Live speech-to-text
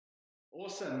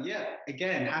Awesome. Yeah.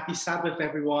 Again, happy Sabbath,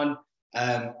 everyone.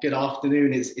 Good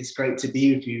afternoon. It's great to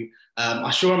be with you.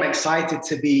 I'm sure I'm excited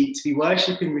to be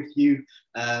worshiping with you,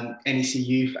 NEC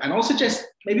Youth, and also just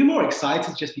maybe more excited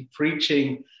to just be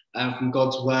preaching from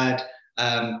God's word.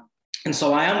 And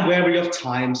so I am wary of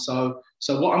time. So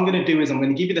what I'm going to do is I'm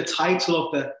going to give you the title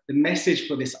of the message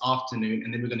for this afternoon,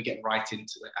 and then we're going to get right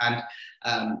into it.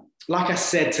 And like I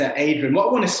said to Adrian, what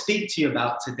I want to speak to you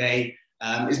about today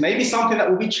is maybe something that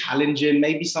will be challenging,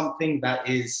 maybe something that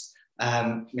is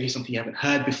maybe something you haven't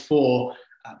heard before,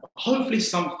 but hopefully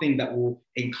something that will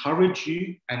encourage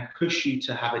you and push you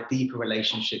to have a deeper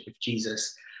relationship with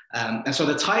Jesus. And so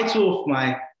the title of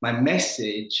my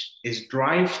message is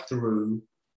Drive Through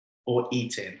or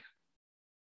Eat In.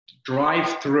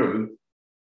 Drive through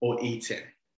or eat in.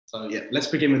 So yeah, let's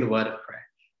begin with a word of prayer.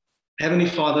 Heavenly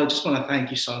Father, I just want to thank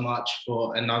you so much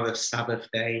for another Sabbath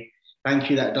day.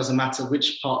 Thank you that it doesn't matter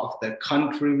which part of the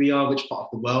country we are, which part of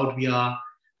the world we are.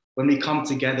 When we come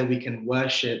together, we can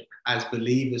worship as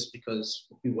believers because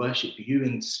we worship you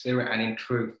in spirit and in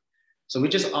truth. So we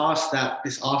just ask that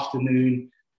this afternoon,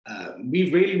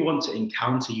 we really want to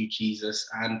encounter you, Jesus.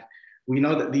 And we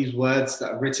know that these words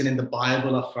that are written in the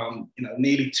Bible are from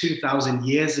nearly 2,000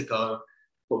 years ago.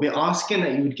 But we're asking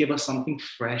that you would give us something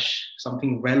fresh,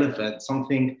 something relevant,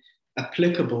 something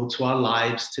applicable to our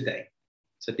lives today.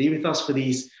 So be with us for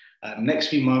these next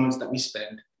few moments that we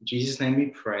spend. In Jesus' name we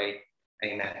pray.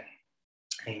 Amen.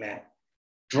 Amen.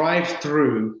 Drive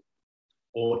through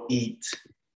or eat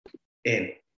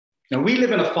in. Now, we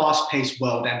live in a fast-paced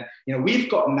world, and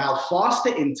we've got now faster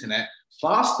internet,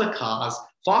 faster cars,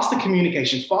 faster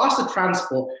communication, faster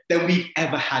transport than we've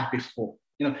ever had before.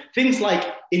 Things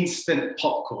like instant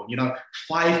popcorn,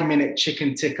 5-minute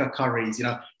chicken tikka curries,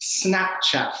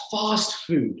 Snapchat, fast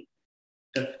food.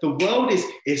 The world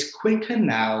is quicker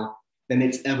now than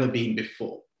it's ever been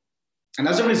before. And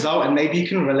as a result, and maybe you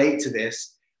can relate to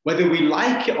this, whether we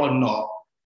like it or not,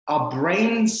 our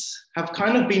brains have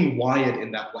kind of been wired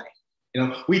in that way.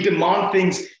 We demand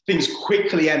things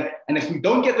quickly, and if we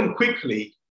don't get them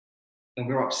quickly, then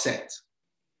we're upset.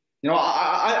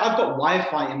 I've got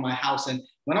Wi-Fi in my house, and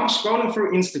when I'm scrolling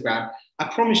through Instagram, I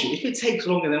promise you, if it takes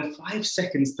longer than 5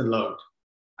 seconds to load,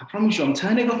 I promise you, I'm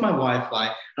turning off my Wi-Fi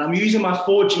and I'm using my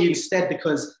 4G instead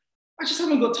because I just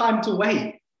haven't got time to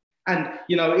wait. And,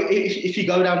 if you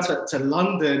go down to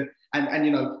London and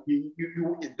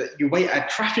you wait at a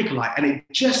traffic light and it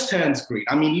just turns green.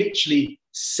 I mean, literally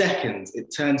seconds,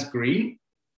 it turns green.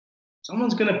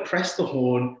 Someone's going to press the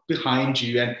horn behind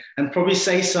you and probably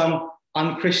say some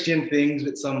unchristian things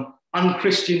with some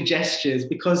unchristian gestures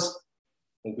because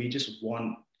we just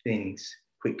want things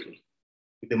quickly.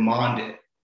 We demand it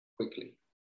quickly.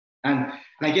 And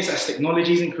I guess as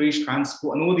technology's increased,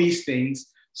 transport and all these things,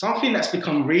 something that's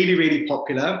become really, really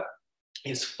popular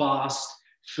is fast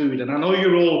food. And I know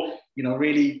you're all,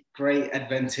 really great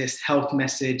Adventist health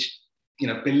message,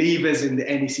 believers in the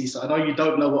NEC. So I know you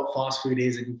don't know what fast food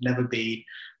is and you've never been,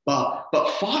 but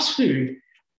fast food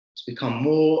has become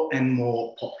more and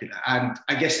more popular. And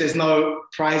I guess there's no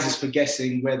prizes for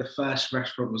guessing where the first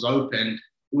restaurant was opened.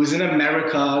 It was in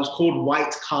America. It was called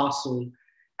White Castle.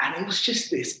 And it was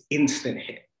just this instant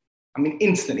hit. I mean,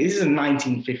 instant. This is in the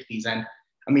 1950s. And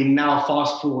I mean, now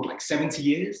fast forward like 70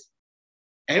 years,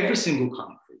 every single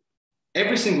country,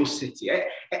 every single city,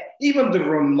 even the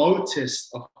remotest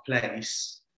of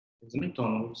place, there's a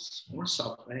McDonald's or a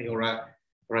Subway or a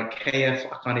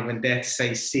KF, I can't even dare to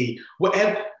say C,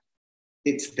 whatever,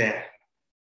 it's there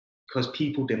because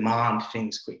people demand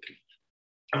things quickly.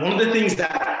 And one of the things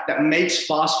that makes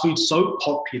fast food so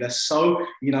popular, so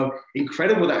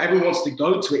incredible that everyone wants to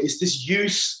go to it is this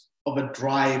use of a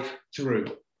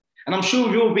drive-through. And I'm sure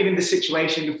you've all been in this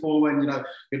situation before when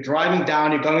you're driving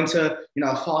down, you're going to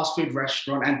a fast food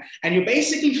restaurant, and you're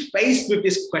basically faced with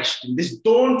this question, this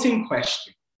daunting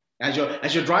question, as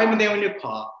you're driving there in your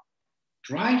car: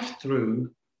 drive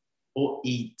through or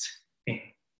eat in?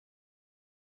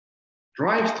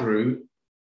 Drive through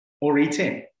or eat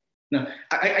in? No,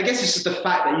 I guess it's just the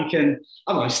fact that you can,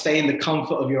 stay in the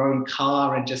comfort of your own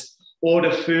car and just order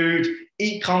food,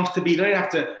 eat comfortably. You don't have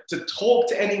to talk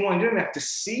to anyone. You don't have to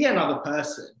see another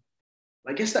person.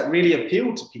 I guess that really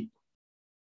appealed to people.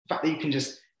 The fact that you can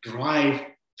just drive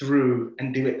through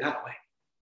and do it that way.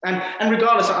 And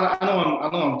regardless, I know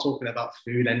I'm talking about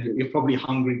food and you're probably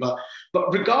hungry, but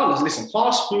regardless, listen,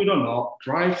 fast food or not,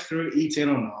 drive through, eat in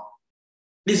or not,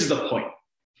 this is the point.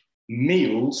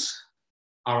 Meals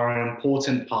are an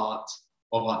important part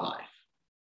of our life.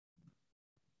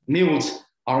 Meals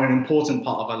are an important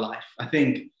part of our life. I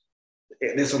think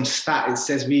there's some stat, it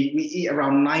says we eat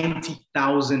around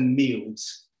 90,000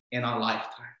 meals in our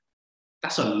lifetime.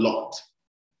 That's a lot.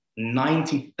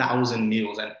 90,000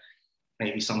 meals. And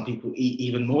maybe some people eat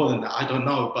even more than that. I don't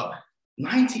know, but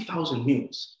 90,000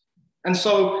 meals. And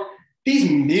so these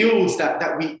meals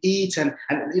that we eat, and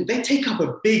they take up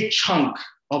a big chunk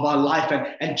of our life.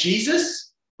 And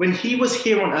Jesus, when he was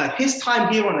here on earth, his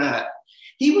time here on earth,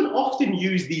 he would often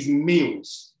use these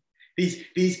meals, these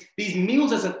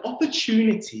meals as an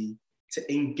opportunity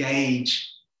to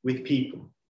engage with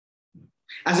people,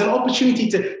 as an opportunity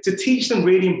to teach them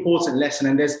really important lesson.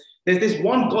 And there's this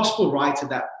one gospel writer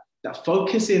that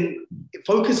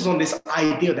focuses on this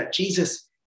idea that Jesus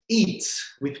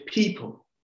eats with people,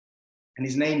 and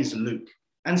his name is Luke.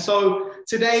 And so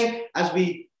today, as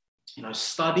we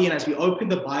study and as we open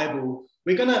the Bible,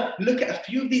 we're going to look at a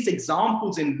few of these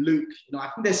examples in Luke. I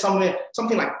think there's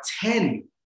something like 10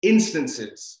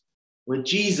 instances where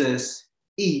Jesus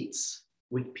eats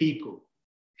with people.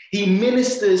 He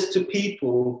ministers to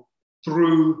people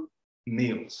through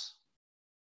meals.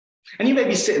 And you may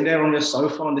be sitting there on your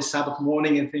sofa on this Sabbath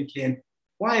morning and thinking,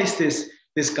 why is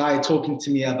this guy talking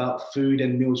to me about food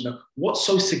and meals? What's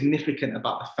so significant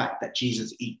about the fact that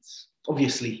Jesus eats?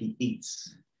 Obviously, he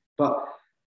eats. But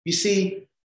you see,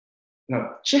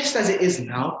 just as it is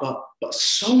now, but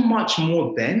so much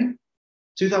more then,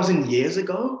 2,000 years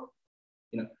ago,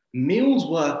 meals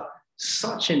were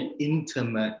such an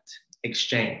intimate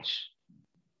exchange.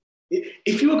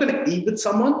 If you were going to eat with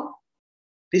someone,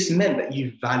 this meant that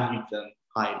you valued them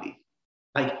highly,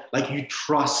 like you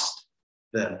trust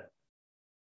them.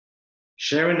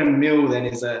 Sharing a meal then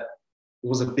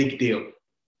was a big deal.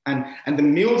 And the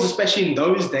meals, especially in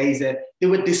those days, they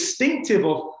were distinctive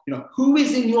of who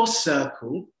is in your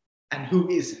circle and who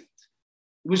isn't.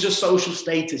 It was your social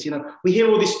status. We hear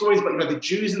all these stories about the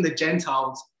Jews and the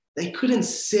Gentiles. They couldn't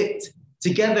sit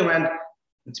together, and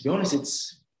to be honest,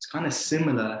 it's kind of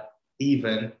similar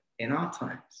even in our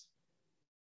times.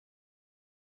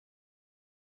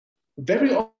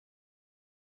 Very often,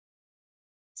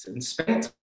 and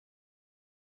spent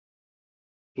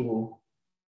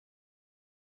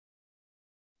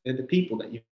they're the people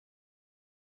that you.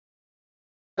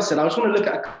 I said I just want to look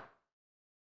at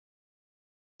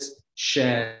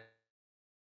share.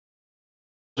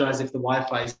 If the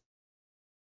Wi-Fi is,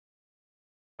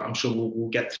 I'm sure we'll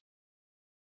get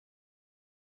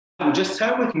through. Just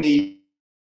turn with me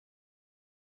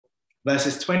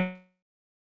verses 20.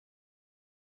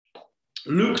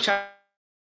 Luke chapter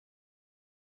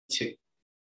 2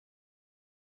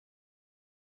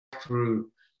 through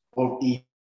of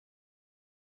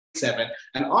 7.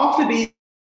 And after these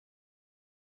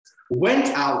went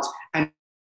out and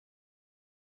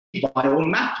by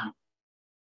Matthew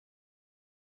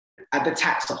at the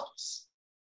tax office.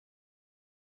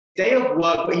 Day of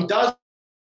work, but he does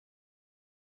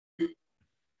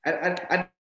and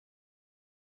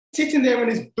sitting there in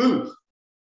his booth.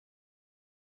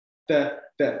 The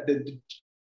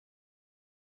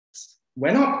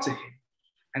went up to him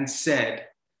and said,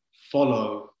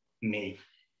 "Follow me."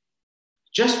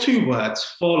 Just 2 words,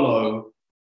 follow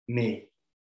me.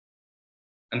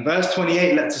 And verse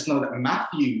 28 lets us know that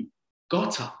Matthew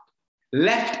got up,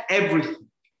 left everything,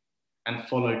 and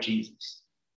followed Jesus.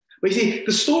 But you see,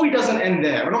 the story doesn't end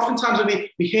there. And oftentimes when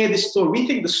we hear this story, we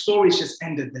think the story's just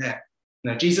ended there.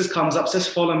 Jesus comes up, says,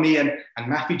 "Follow me," and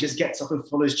Matthew just gets up and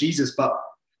follows Jesus. But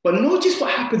notice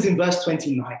what happens in verse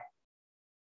 29.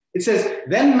 It says,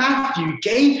 "Then Matthew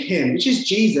gave him," which is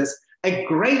Jesus, "a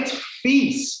great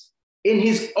feast in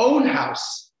his own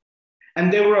house.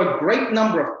 And there were a great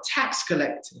number of tax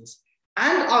collectors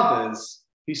and others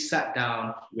who sat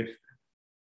down with them."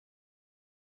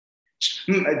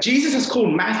 Jesus has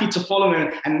called Matthew to follow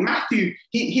him, and Matthew,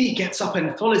 he gets up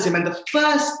and follows him. And the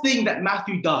first thing that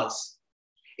Matthew does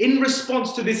in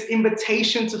response to this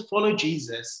invitation to follow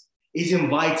Jesus is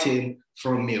invite him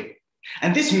for a meal.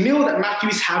 And this meal that Matthew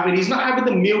is having, he's not having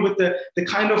the meal with the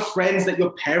kind of friends that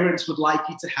your parents would like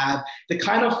you to have, the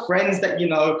kind of friends that,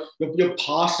 your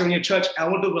pastor and your church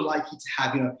elder would like you to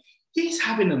have. He's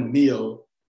having a meal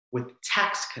with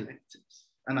tax collectors.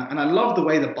 And I love the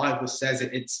way the Bible says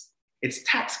it. It's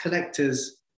tax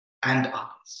collectors and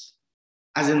others.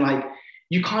 As in,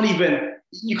 you can't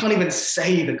even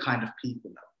say the kind of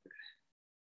people out there.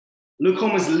 Luke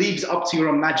almost leaves up to your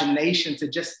imagination to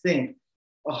just think,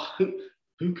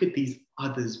 who could these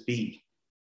others be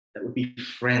that would be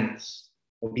friends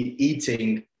or be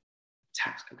eating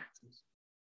tax collectors?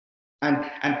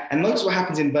 And notice what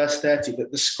happens in verse 30,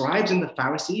 that the scribes and the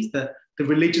Pharisees, the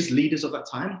religious leaders of that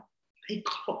time, they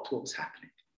clocked what was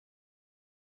happening.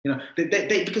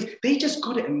 Because they just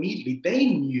got it immediately. They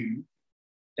knew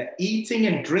that eating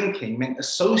and drinking meant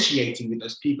associating with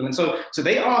those people. And so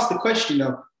they asked the question,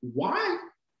 why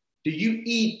do you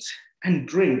eat and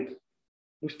drink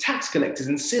with tax collectors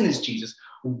and sinners, Jesus?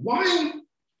 Why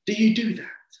do you do that?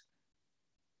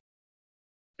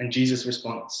 And Jesus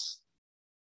responds,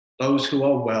 those who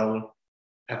are well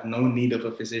have no need of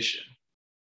a physician,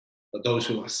 but those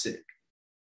who are sick.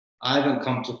 I haven't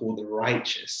come to call the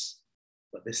righteous,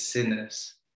 but the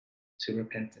sinners to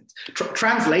repentance.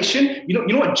 Translation, you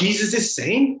know what Jesus is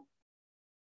saying?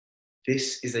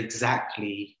 This is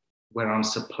exactly where I'm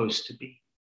supposed to be.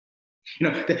 You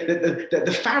know,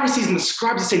 the Pharisees and the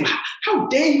scribes are saying, how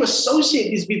dare you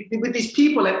associate with these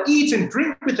people and eat and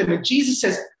drink with them? And Jesus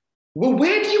says, well,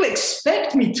 where do you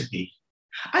expect me to be?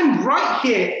 I'm right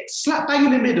here, slap bang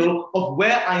in the middle of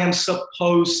where I am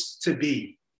supposed to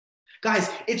be.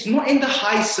 Guys, it's not in the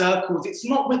high circles. It's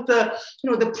not with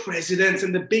the presidents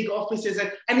and the big offices.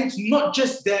 And it's not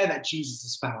just there that Jesus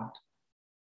is found.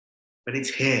 But it's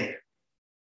here,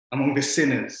 among the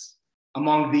sinners,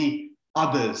 among the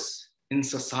others in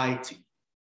society.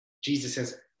 Jesus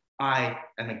says, I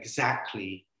am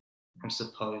exactly where I'm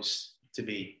supposed to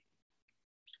be.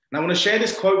 And I want to share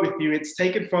this quote with you. It's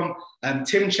taken from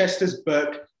Tim Chester's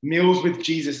book, Meals with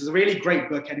Jesus. It's a really great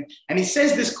book. And he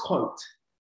says this quote,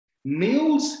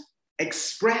 meals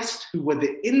expressed who were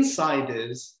the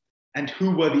insiders and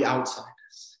who were the outsiders.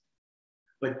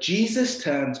 But Jesus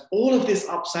turns all of this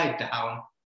upside down,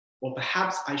 or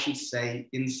perhaps I should say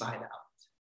inside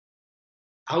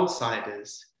out.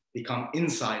 Outsiders become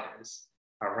insiders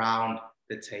around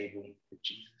the table with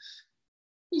Jesus.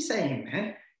 What are you saying,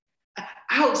 man?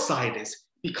 Outsiders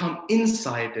become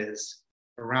insiders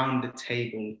around the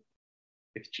table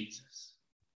with Jesus.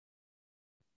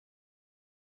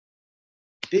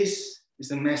 This is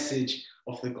the message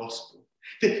of the gospel.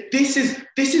 This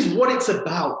is what it's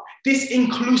about. This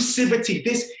inclusivity.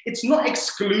 It's not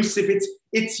exclusive.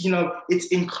 It's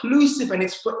inclusive and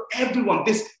it's for everyone.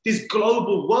 This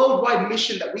global, worldwide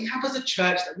mission that we have as a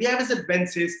church, that we have as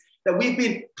Adventists, that we've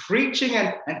been preaching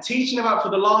and teaching about for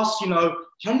the last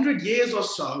 100 years or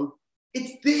so.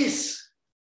 It's this,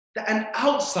 that an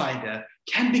outsider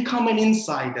can become an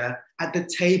insider at the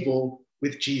table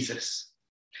with Jesus.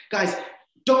 Guys,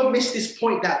 don't miss this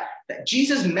point that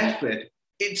Jesus' method,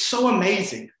 it's so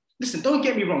amazing. Listen, don't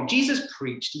get me wrong. Jesus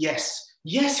preached, yes.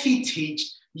 Yes, he taught.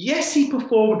 Yes, he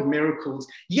performed miracles.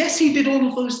 Yes, he did all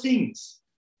of those things.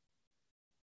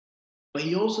 But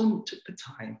he also took the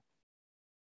time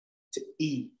to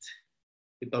eat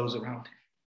with those around him.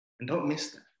 And don't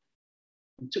miss that.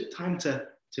 He took time to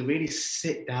really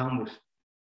sit down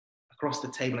across the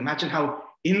table. Imagine how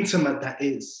intimate that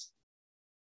is,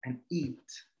 and eat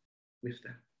with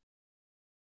them.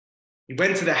 He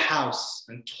went to their house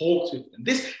and talked with them.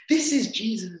 This is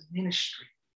Jesus' ministry.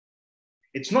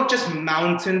 It's not just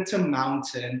mountain to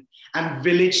mountain and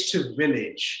village to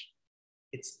village.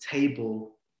 It's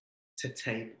table to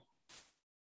table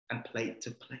and plate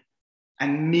to plate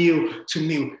and meal to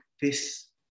meal. This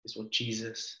is what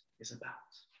Jesus is about.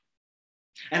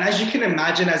 And as you can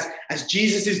imagine, as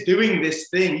Jesus is doing this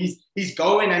thing, he's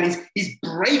going and he's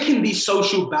breaking these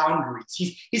social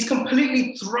boundaries. He's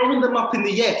completely throwing them up in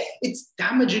the air. It's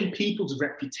damaging people's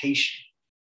reputation.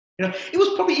 It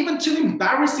was probably even too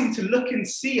embarrassing to look and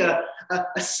see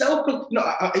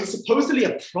supposedly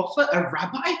a prophet, a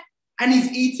rabbi, and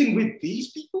he's eating with these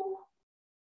people.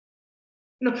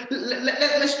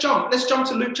 Let's jump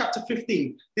to Luke chapter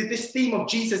 15. This theme of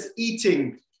Jesus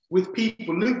eating with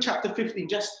people. Luke chapter 15,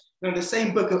 just the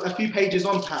same book, a few pages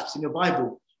on perhaps in your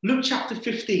Bible. Luke chapter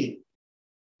 15.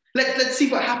 Let's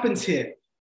see what happens here.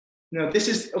 This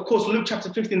is, of course, Luke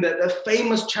chapter 15, the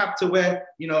famous chapter where,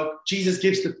 Jesus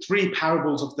gives the three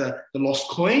parables of the lost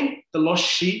coin, the lost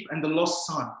sheep, and the lost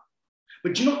son.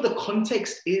 But do you know what the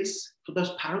context is for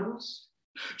those parables?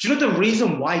 Do you know the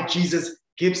reason why Jesus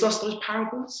gives us those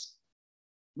parables?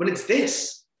 Well, it's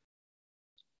this.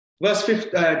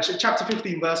 Chapter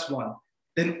 15, verse 1.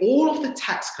 Then all of the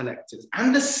tax collectors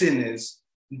and the sinners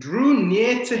drew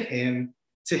near to him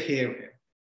to hear him.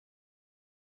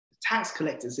 The tax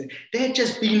collectors, they're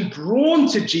just being drawn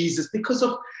to Jesus because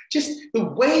of just the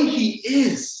way he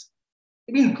is.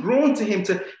 They're being drawn to him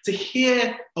to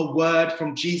hear a word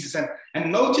from Jesus.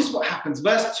 And notice what happens.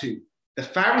 Verse 2. The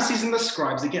Pharisees and the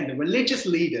scribes, again, the religious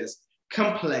leaders,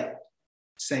 complained,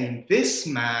 saying, this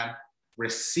man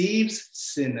receives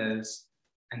sinners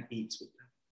and eats with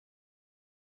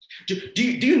them. Do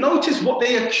you notice what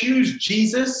they accuse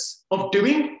Jesus of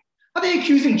doing? Are they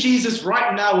accusing Jesus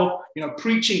right now of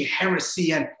preaching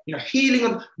heresy and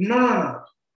healing? No.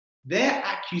 Their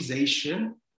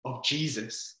accusation of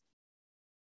Jesus,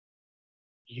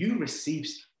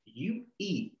 you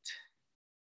eat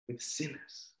with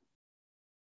sinners.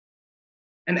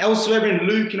 And elsewhere in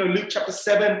Luke, Luke chapter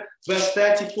 7, verse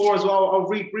 34 as well, I'll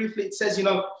read briefly. It says,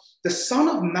 the Son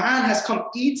of Man has come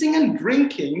eating and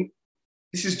drinking.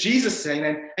 This is Jesus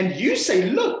saying, and you say,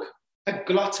 look, a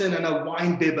glutton and a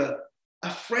winebibber, a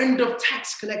friend of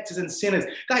tax collectors and sinners.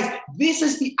 Guys, this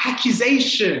is the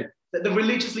accusation that the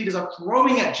religious leaders are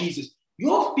throwing at Jesus.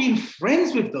 You're being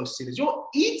friends with those sinners. You're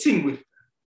eating with them.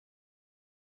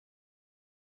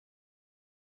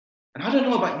 And I don't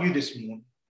know about you this morning,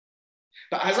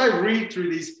 but as I read through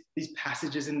these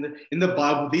passages in the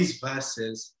Bible, these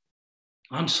verses,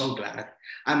 I'm so glad.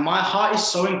 And my heart is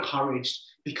so encouraged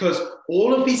because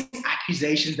all of these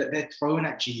accusations that they're throwing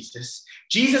at Jesus,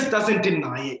 Jesus doesn't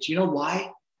deny it. You know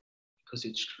why? Because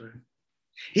it's true.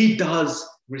 He does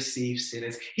receive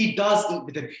sinners. He does eat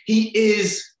with them. He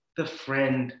is the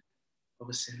friend of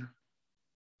a sinner.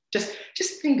 Just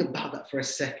think about that for a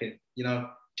second,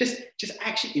 Just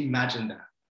actually imagine that.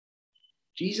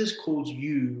 Jesus calls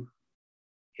you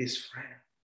his friend.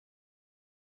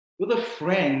 You're the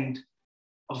friend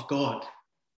of God.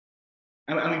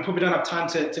 And we probably don't have time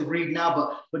to read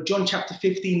now, but John chapter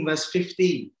 15, verse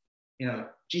 15,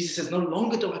 Jesus says, no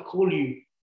longer do I call you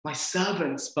my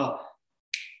servants, but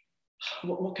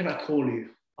what can I call you?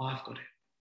 Oh, I've got it.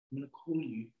 I'm going to call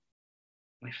you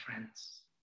my friends.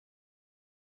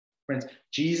 Friends,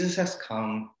 Jesus has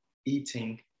come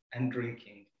eating and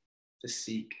drinking to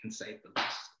seek and save the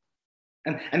lost.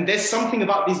 And there's something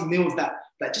about these meals that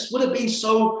just would have been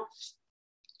so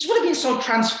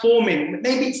transforming.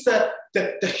 Maybe it's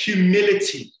the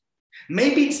humility.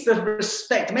 Maybe it's the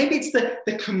respect. Maybe it's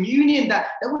the communion that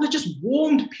would have just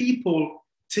warmed people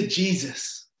to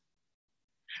Jesus.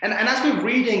 And as we're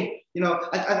reading,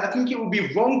 I think it would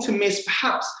be wrong to miss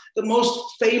perhaps the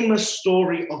most famous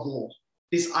story of all.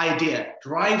 This idea,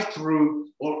 drive through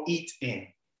or eat in.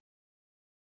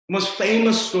 The most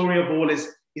famous story of all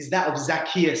is that of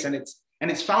Zacchaeus, and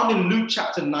it's found in Luke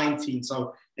chapter 19.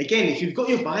 So again, if you've got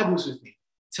your Bibles with me,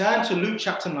 turn to Luke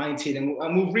chapter 19,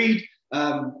 and we'll read,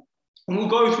 and we'll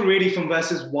go through really from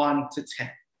verses 1 to 10.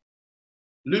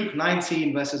 Luke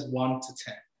 19, verses 1 to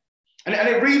 10. And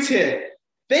it reads here,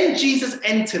 then Jesus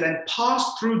entered and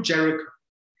passed through Jericho.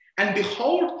 And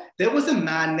behold, there was a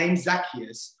man named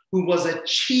Zacchaeus, who was a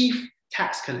chief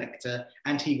tax collector,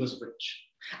 and he was rich.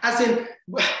 As in,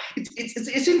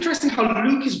 it's interesting how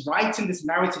Luke is writing this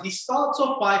narrative. He starts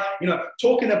off by,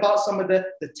 talking about some of the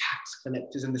tax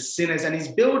collectors and the sinners, and he's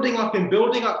building up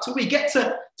till we get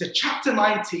to chapter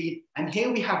 19, and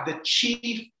here we have the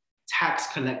chief tax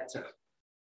collector.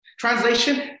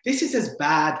 Translation, this is as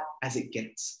bad as it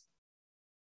gets.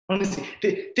 Honestly,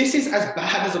 this is as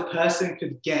bad as a person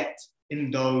could get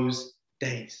in those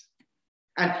days.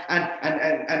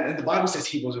 And the Bible says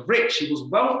he was rich, he was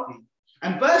wealthy.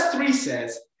 And verse 3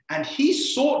 says, and he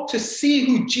sought to see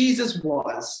who Jesus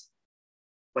was,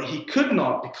 but he could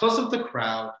not because of the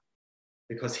crowd,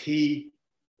 because he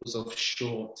was of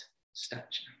short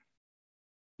stature.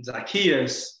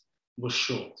 Zacchaeus was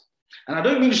short. And I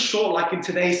don't mean short like in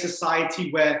today's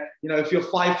society where, if you're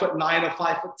 5'9" or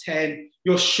 5'10",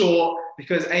 you're short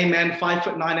because, amen,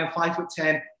 5'9" and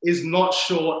 5'10" is not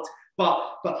short.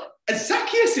 But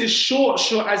Zacchaeus is short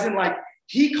as in like,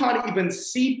 he can't even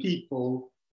see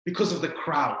people because of the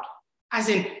crowd. As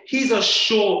in, he's a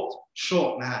short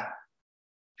man.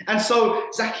 And so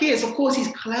Zacchaeus, of course, he's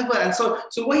clever. And so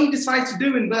what he decides to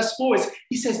do in verse 4 is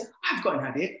he says, I've got an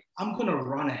idea. I'm going to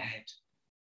run ahead.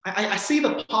 I see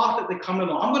the path that they're coming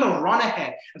along. I'm going to run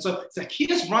ahead. And so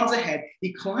Zacchaeus runs ahead.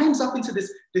 He climbs up into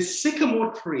this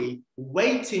sycamore tree,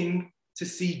 waiting to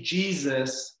see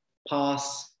Jesus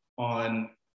pass on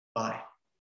by.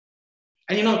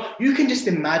 And you can just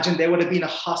imagine there would have been a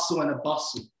hustle and a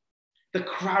bustle. The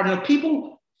crowd,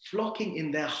 people flocking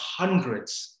in their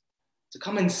hundreds to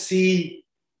come and see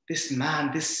this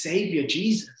man, this savior,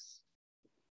 Jesus.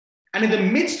 And in the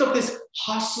midst of this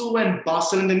hustle and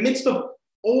bustle, in the midst of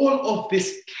all of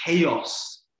this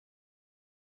chaos,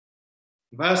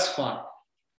 verse 5,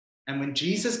 and when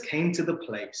Jesus came to the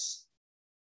place,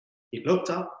 he looked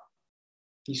up,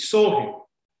 he saw him,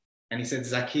 and he said,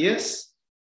 Zacchaeus,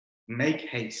 make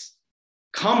haste.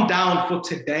 Come down, for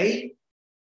today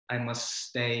I must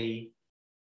stay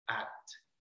at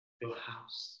your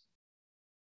house.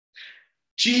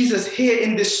 Jesus here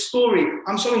in this story,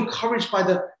 I'm so encouraged by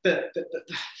the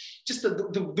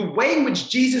way in which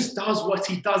Jesus does what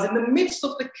he does in the midst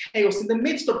of the chaos, in the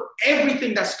midst of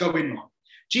everything that's going on.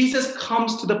 Jesus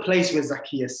comes to the place where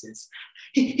Zacchaeus is.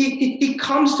 He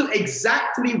comes to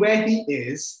exactly where he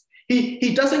is.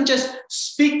 He doesn't just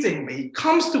speak to him, but he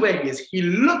comes to where he is. He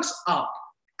looks up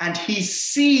and he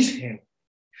sees him.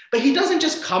 But he doesn't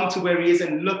just come to where he is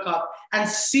and look up and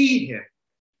see him.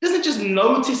 Doesn't just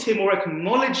notice him or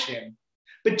acknowledge him,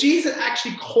 but Jesus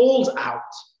actually calls out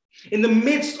in the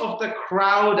midst of the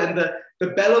crowd and the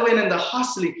bellowing and the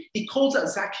hustling. He calls out,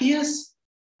 Zacchaeus,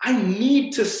 I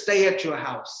need to stay at your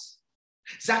house.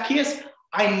 Zacchaeus,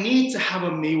 I need to have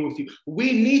a meal with you.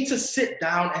 We need to sit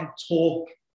down and talk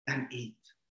and eat.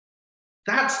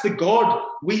 That's the God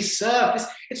we serve.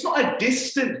 It's not a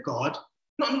distant God,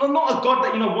 not a God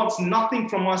that, wants nothing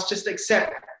from us, just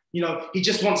except, he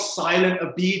just wants silent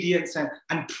obedience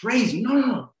and praise.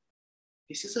 No.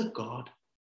 This is a God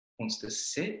who wants to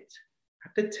sit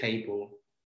at the table,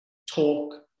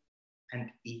 talk, and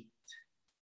eat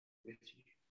with you.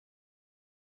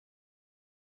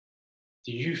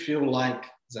 Do you feel like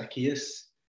Zacchaeus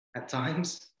at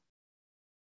times?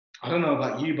 I don't know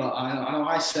about you, but I know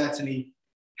I certainly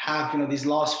have, these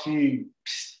last few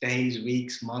days,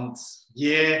 weeks, months,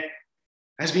 year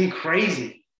has been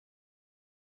crazy.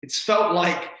 It's felt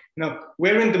like,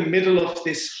 we're in the middle of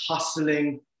this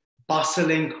hustling,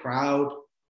 bustling crowd,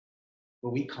 but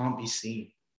we can't be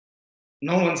seen.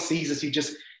 No one sees us. You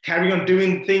just carry on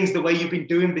doing things the way you've been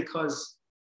doing because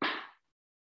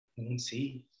no one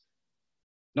sees.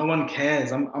 No one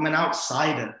cares. I'm an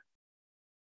outsider.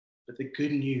 But the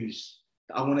good news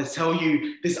that I want to tell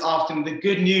you this afternoon, the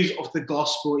good news of the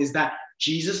gospel is that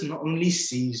Jesus not only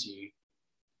sees you,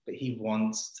 but he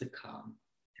wants to come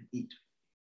and eat.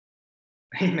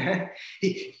 Amen.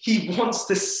 He wants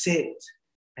to sit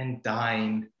and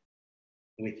dine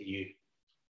with you.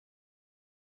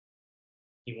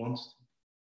 He wants to.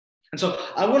 And so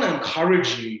I want to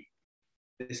encourage you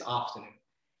this afternoon.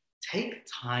 Take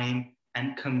time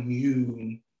and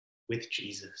commune with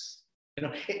Jesus.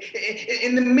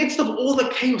 In the midst of all the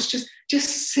chaos, just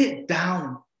sit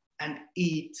down and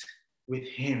eat with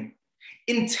him.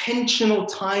 Intentional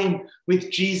time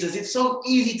with Jesus. It's so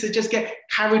easy to just get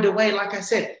carried away. Like I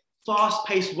said,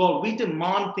 fast-paced world. We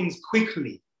demand things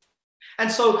quickly.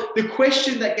 And so the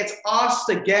question that gets asked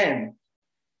again,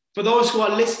 for those who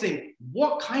are listening,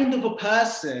 what kind of a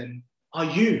person are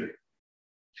you?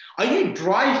 Are you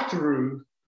drive-through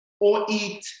or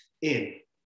eat in?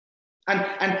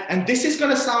 And this is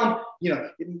going to sound,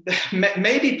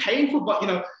 maybe painful,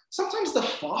 but, sometimes the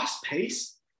fast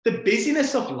pace, the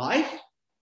busyness of life,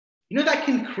 that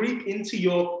can creep into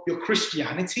your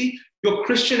Christianity, your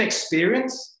Christian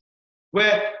experience,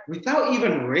 where without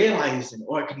even realizing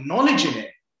or acknowledging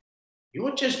it,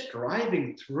 you're just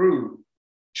driving through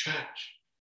church.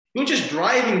 You're just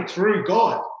driving through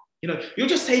God. You're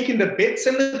just taking the bits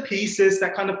and the pieces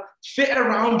that kind of fit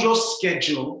around your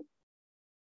schedule.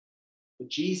 But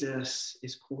Jesus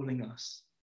is calling us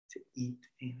to eat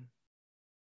in,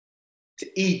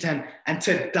 to eat and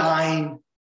to dine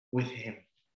with him.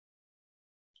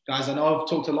 Guys, I know I've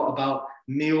talked a lot about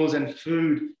meals and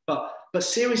food, but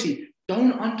seriously,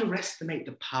 don't underestimate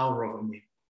the power of a meal.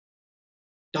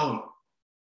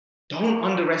 Don't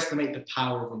underestimate the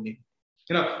power of a meal.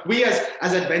 We as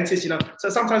Adventists, so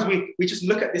sometimes we just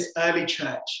look at this early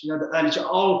church, the early church,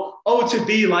 oh, to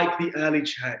be like the early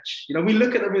church. We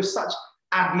look at them with such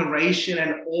admiration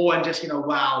and awe and just,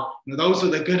 wow, those were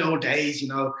the good old days,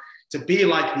 to be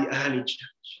like the early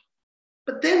church.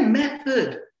 But their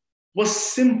method was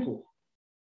simple.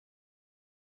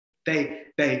 They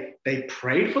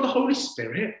prayed for the Holy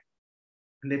Spirit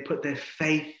and they put their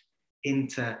faith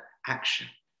into action.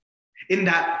 In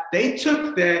that they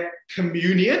took their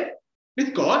communion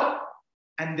with God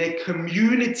and their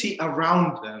community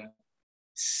around them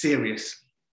seriously.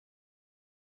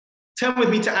 Turn with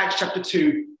me to Acts chapter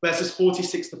 2, verses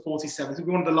 46 to 47. This will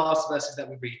be one of the last verses that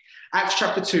we read. Acts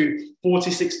chapter 2,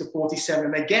 46 to 47.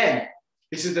 And again,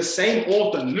 this is the same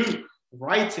author, Luke,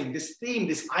 writing this theme,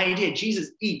 this idea,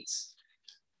 Jesus eats.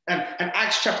 And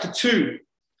Acts chapter 2,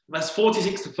 verse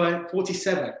 46 to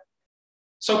 47.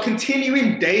 So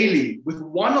continuing daily with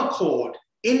one accord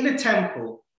in the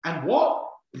temple and what?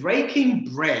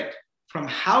 Breaking bread from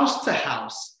house to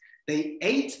house, they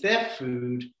ate their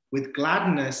food with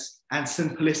gladness and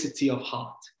simplicity of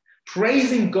heart,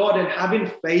 praising God and having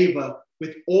favor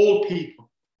with all people.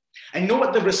 And you know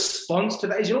what the response to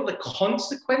that is? You know what the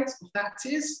consequence of that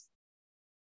is?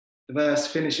 The verse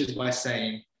finishes by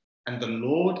saying, and the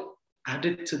Lord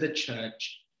added to the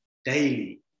church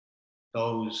daily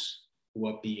those who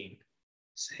are being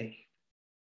saved.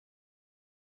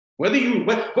 Whether you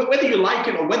like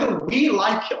it or whether we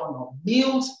like it or not,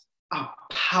 meals are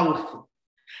powerful.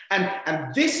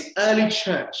 And this early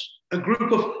church, a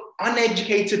group of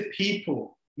uneducated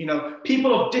people,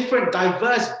 people of different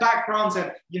diverse backgrounds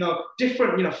and,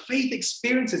 different, faith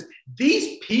experiences,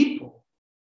 these people,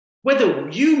 whether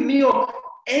you, me, or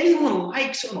anyone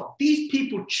likes it or not, these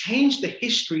people changed the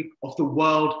history of the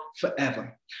world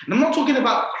forever. And I'm not talking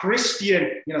about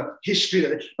Christian,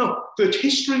 history. No, the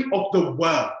history of the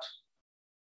world.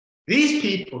 These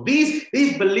people,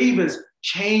 these believers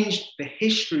changed the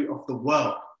history of the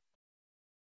world.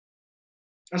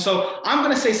 And so I'm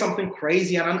going to say something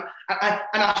crazy, and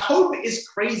I hope it is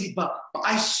crazy, but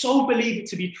I so believe it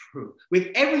to be true. With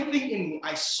everything in me,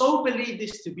 I so believe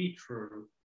this to be true,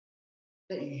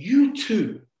 that you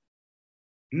too,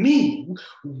 me,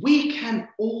 we can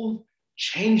all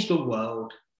change the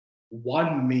world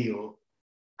one meal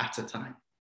at a time.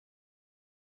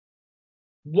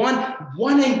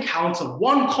 One encounter,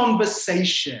 one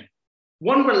conversation,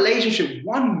 one relationship,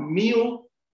 one meal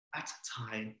at a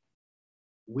time,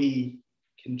 we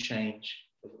can change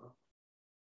the world.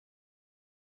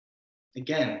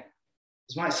 Again,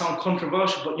 this might sound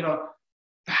controversial, but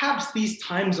perhaps these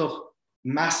times of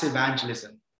mass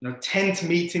evangelism, tent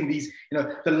meeting, these,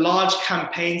 the large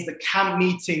campaigns, the camp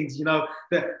meetings,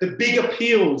 the big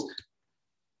appeals,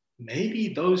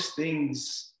 maybe those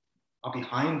things are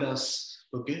behind us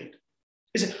for good.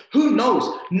 Who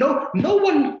knows? No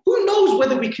one, who knows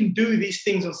whether we can do these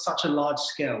things on such a large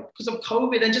scale because of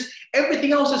COVID and just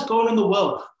everything else that's going on in the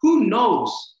world. Who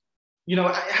knows?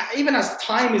 Even as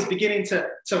time is beginning to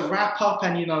wrap up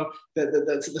and,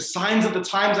 the signs of the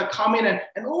times are coming and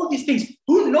all these things,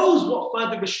 who knows what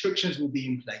further restrictions will be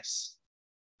in place?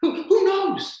 Who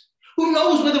knows? Who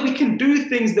knows whether we can do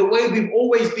things the way we've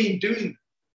always been doing them?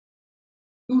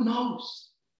 Who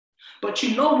knows? But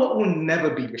you know what will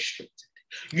never be restricted?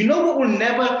 You know what will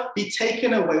never be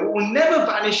taken away? What will never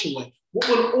vanish away? What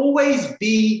will always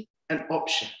be an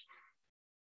option?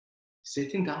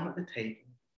 Sitting down at the table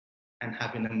and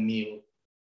having a meal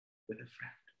with a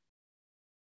friend.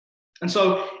 And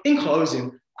so, in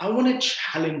closing, I want to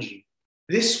challenge you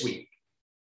this week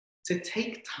to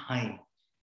take time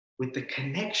with the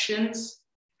connections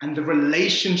and the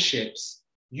relationships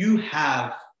you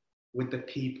have with the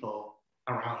people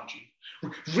around you.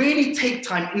 Really take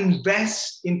time,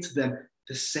 invest into them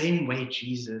the same way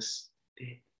Jesus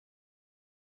did.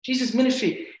 Jesus'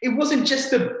 ministry, it wasn't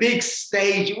just a big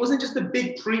stage, it wasn't just a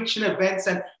big preaching events,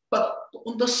 but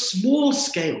on the small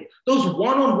scale, those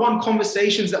one-on-one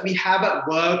conversations that we have at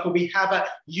work or we have at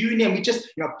uni, and we just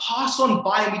pass on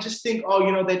by and we just think,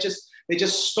 they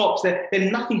just stops,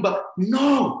 they're nothing. But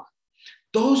no,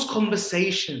 those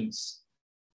conversations,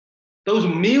 those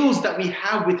meals that we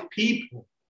have with people,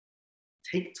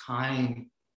 take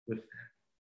time with them.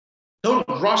 Don't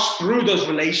rush through those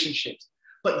relationships,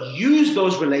 but use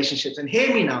those relationships. And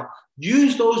hear me now,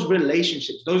 use those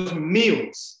relationships, those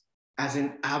meals as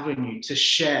an avenue to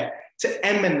share, to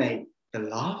emanate the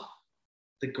love,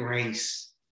 the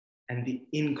grace, and the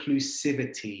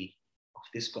inclusivity of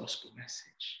this gospel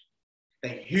message.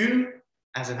 That you,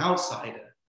 as an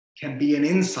outsider, can be an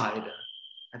insider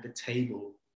at the table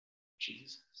of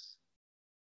Jesus.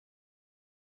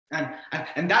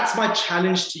 And that's my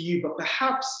challenge to you, but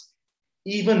perhaps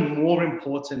even more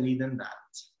importantly than that,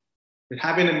 with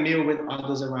having a meal with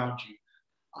others around you,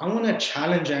 I want to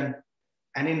challenge and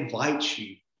invite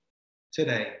you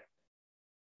today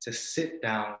to sit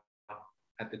down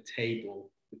at the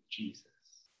table with Jesus.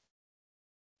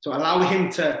 To allow him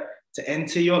to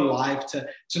enter your life,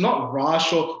 to not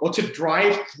rush or to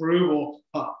drive through,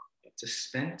 but to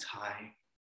spend time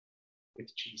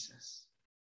with Jesus.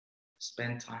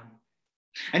 Spend time.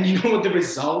 And you know what the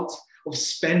result of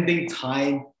spending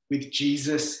time with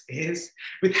Jesus is?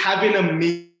 With having a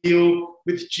meal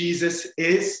with Jesus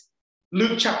is?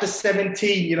 Luke chapter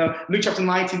 17, Luke chapter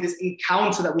 19, this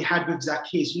encounter that we had with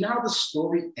Zacchaeus. You know how the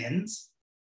story ends?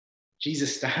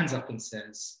 Jesus stands up and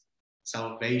says,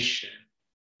 salvation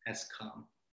has come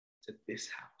to this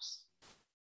house.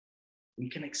 We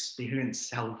can experience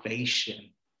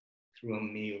salvation through a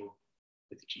meal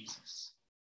with Jesus.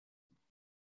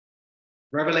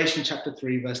 Revelation chapter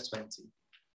 3, verse 20.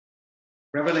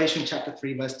 Revelation chapter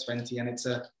 3, verse 20, and it's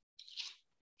a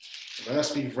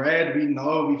verse we've read, we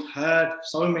know, we've heard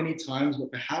so many times,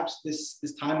 but perhaps this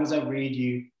time as I read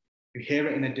you hear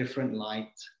it in a different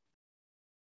light.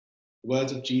 The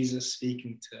words of Jesus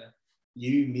speaking to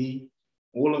you, me,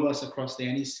 all of us across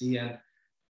the NEC and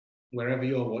wherever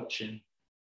you're watching.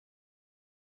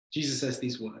 Jesus says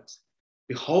these words,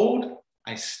 behold,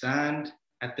 I stand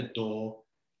at the door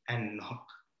and knock.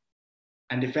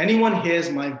 And if anyone hears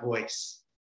my voice,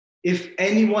 I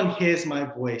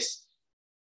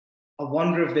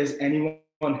wonder if there's anyone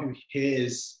who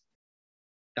hears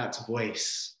that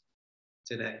voice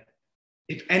today.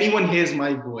 If anyone hears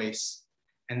my voice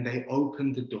and they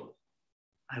open the door,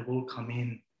 I will come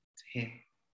in to him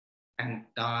and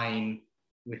dine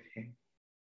with him,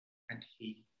 and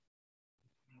he.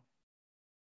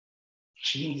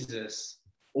 Jesus,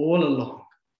 all along,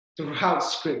 throughout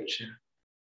Scripture,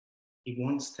 he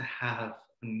wants to have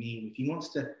a meal with you. He wants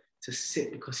to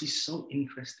sit because he's so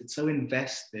interested, so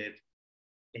invested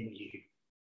in you.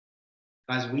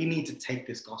 Guys, we need to take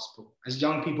this gospel. As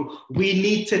young people, we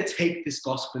need to take this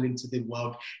gospel into the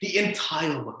world, the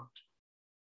entire world.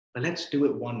 But let's do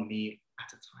it one meal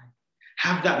at a time.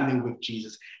 Have that meal with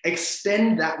Jesus.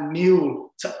 Extend that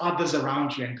meal to others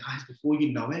around you. And guys, before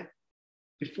you know it,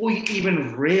 before you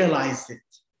even realize it,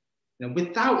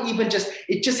 without even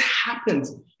it just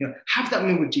happens. Have that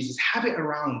meal with Jesus. Have it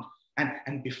around.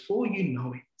 And before you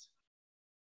know it,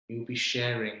 you'll be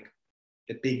sharing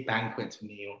the big banquet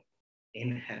meal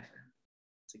in heaven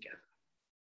together.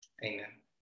 Amen.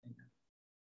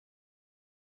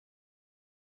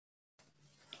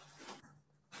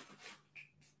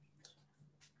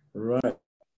 Right.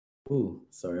 Oh,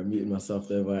 sorry, I muted myself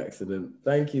there by accident.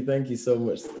 Thank you so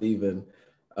much, Stephen.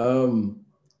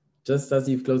 Just as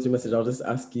you've closed your message, I'll just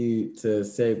ask you to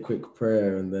say a quick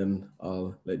prayer and then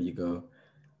I'll let you go.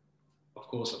 Of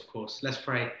course. Let's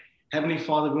pray. Heavenly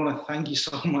Father, we want to thank you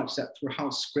so much that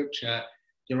throughout Scripture,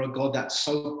 you're a God that's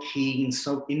so keen,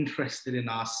 so interested in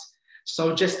us,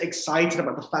 so just excited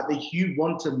about the fact that you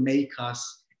want to make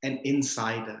us an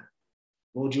insider.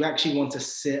 Lord, you actually want to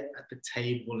sit at the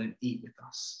table and eat with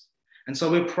us. And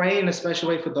so we're praying in a special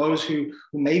way for those who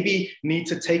maybe need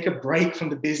to take a break from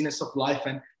the business of life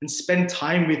and spend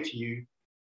time with you.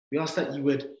 We ask that you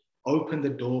would open the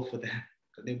door for them,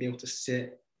 that they'll be able to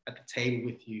sit at the table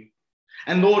with you.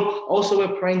 And Lord, also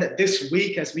we're praying that this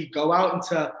week, as we go out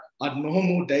into our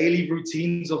normal daily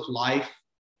routines of life,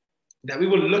 that we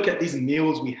will look at these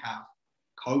meals we have,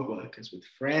 co-workers, with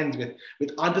friends,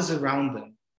 with others around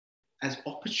them, as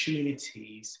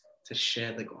opportunities to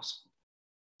share the gospel.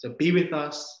 So be with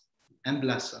us and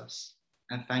bless us.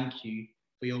 And thank you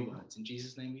for your words. In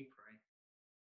Jesus' name we pray.